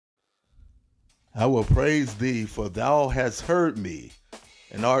I will praise thee, for thou hast heard me,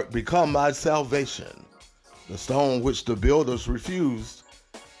 and art become my salvation. The stone which the builders refused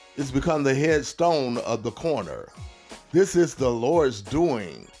is become the headstone of the corner. This is the Lord's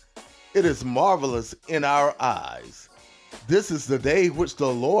doing. It is marvelous in our eyes. This is the day which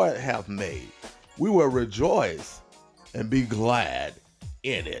the Lord hath made. We will rejoice and be glad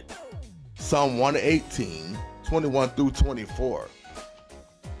in it. Psalm 118, 21 through 24.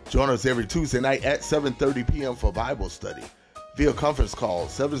 Join us every Tuesday night at 7:30 p.m. for Bible study via conference call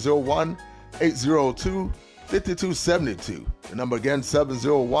 701-802-5272. The number again,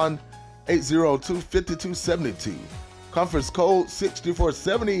 701-802-5272. Conference code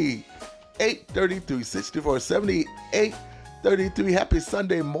 6470-833, 6470-833. Happy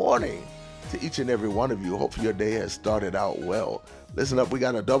Sunday morning to each and every one of you. Hopefully your day has started out well. Listen up, we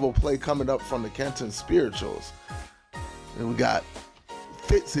got a double play coming up from the Canton Spirituals. And we got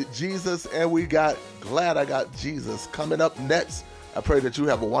Fits It Jesus, and we got Glad I Got Jesus coming up next. I pray that you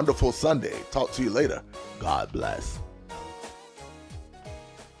have a wonderful Sunday. Talk to you later. God bless.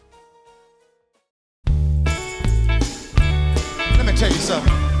 Let me tell you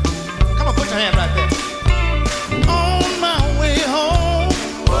something. Come on, put your hand right there. On my way home.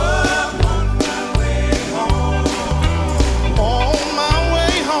 On my way home. On my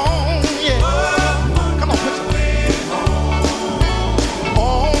way home, yeah. Come on, put your hand home.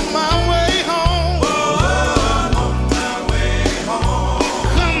 On my way home. On my way home.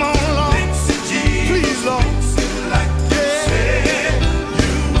 Come on, Lord. Please, Lord. Yeah.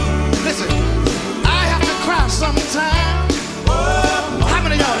 Listen, I have to cry sometimes. How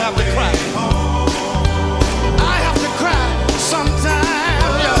many of y'all have to cry?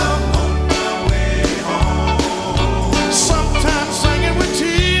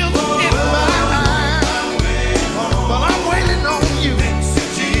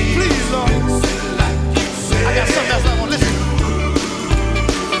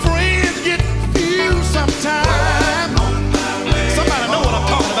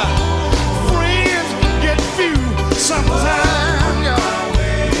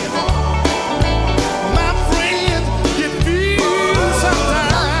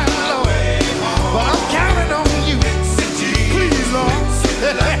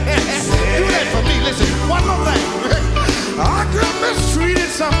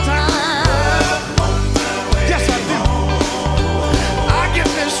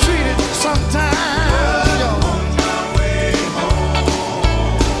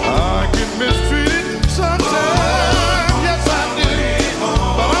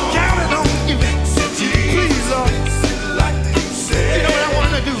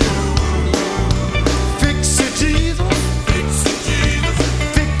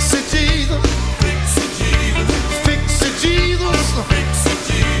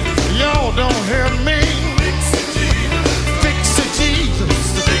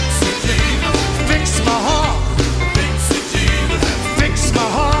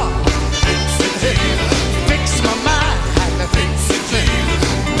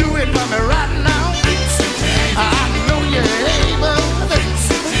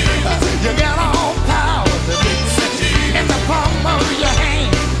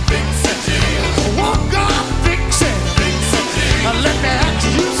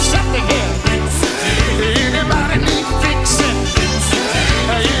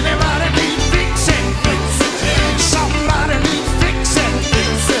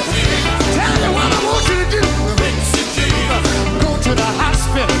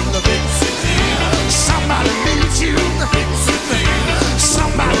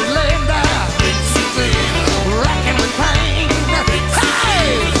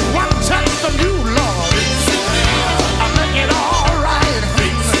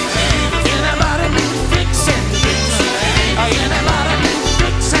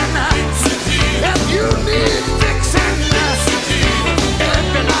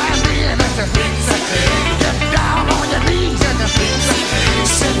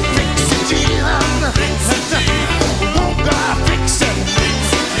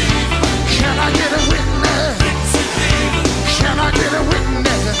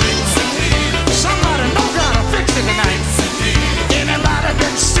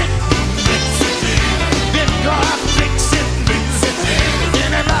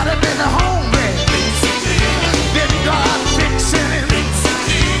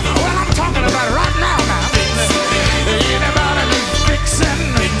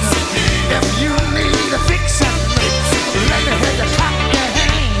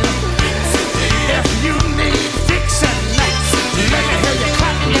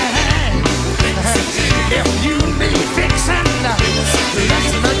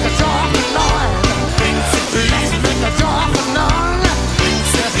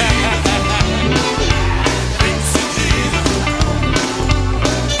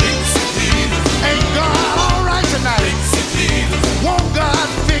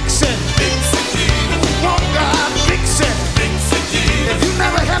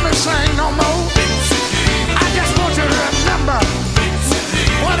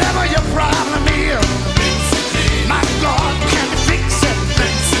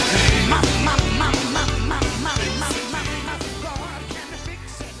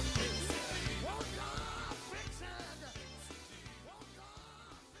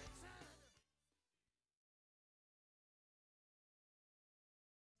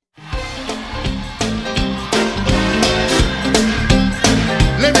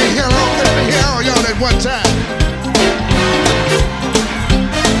 one time.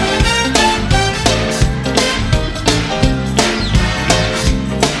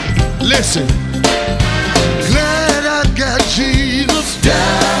 Listen. Glad I got Jesus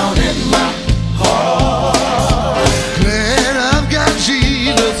down in my heart. Glad I've got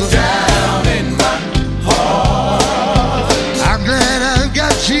Jesus down in my heart. I'm glad I've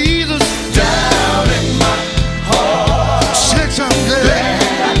got Jesus down in my heart. Since I'm glad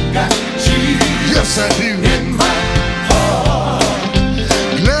I got Jesus, yes I do, in my heart.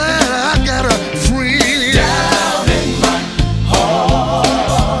 Glad I got a friend down in my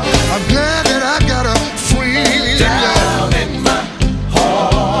heart. I'm glad that I got a friend down in my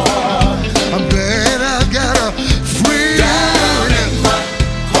heart. I'm glad I got a friend down in my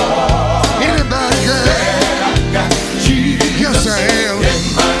heart. Anybody glad I got Jesus? Yes I am. In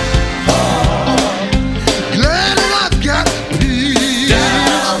my heart. Glad that I've got peace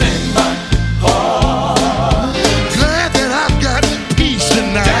down in my heart. Glad that I've got peace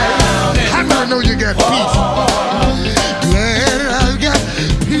tonight. How do I know you got peace? Glad that I've got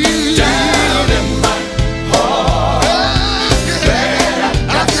peace down in my heart. Glad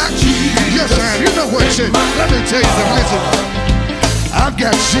I've got Jesus. Yes, I am. You know what, shit? Let me tell you something. Listen. I've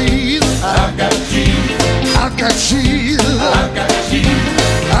got Jesus. I've got Jesus. I've got Jesus. I've got Jesus.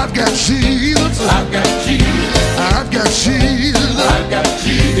 I've got Jesus. I've got Jesus. I've got Jesus. I've got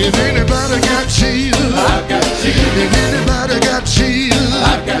Jesus. If anybody got Jesus, I've got Jesus. If anybody got Jesus,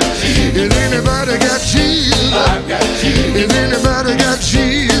 I've got Jesus. If anybody got Jesus, I've got Jesus. If anybody got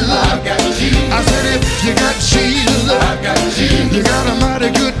Jesus, I've got Jesus. I said if you got Jesus, I've got Jesus. You got a mighty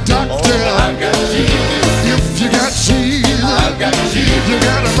good doctor. I've got Jesus. If you got Jesus, I've got Jesus. You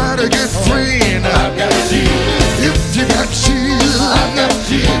got a mighty good friend. I've got Jesus. If you got Jesus, I've got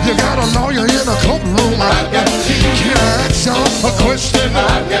Jesus. You got a lawyer in a courtroom. I've got Jesus. Can I ask y'all a question?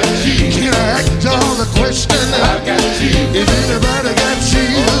 I've got Jesus. Can I ask y'all a question? I've got Jesus. If anybody got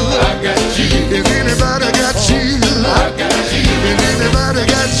Jesus, I've got Jesus. If anybody got Jesus, I've got Jesus. If anybody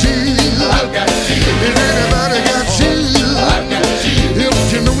got Jesus, I've got Jesus. If anybody got Jesus, I've got Jesus.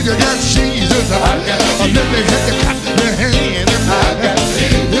 If you know you got Jesus, I've got Jesus. Let me have you clap your hand. I've got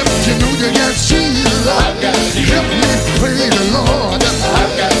Jesus. If you know you got Jesus, I've got Jesus. Help me praise the Lord.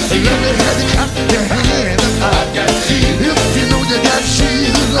 I've got Jesus. Let me have you clap your hand. I've got Jesus. If you know you got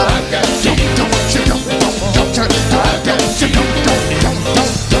Jesus, I've got Jesus. Don't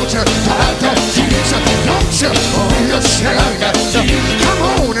you be ashamed. Come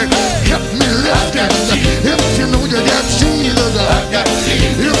on and help me lift it. If you know you got Jesus,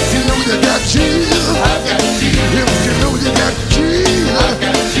 if you know you got Jesus, if you know you got Jesus,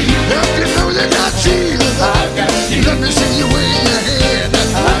 if you know you got Jesus, let me see you wave your hand.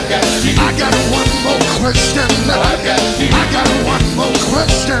 I got one more question. I got one more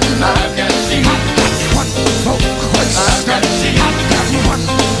question. I've got one more question. I've got one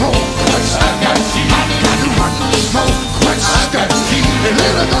more question. I've got one more question. If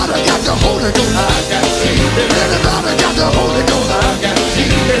anybody got the Holy Ghost, if anybody got the Holy Ghost,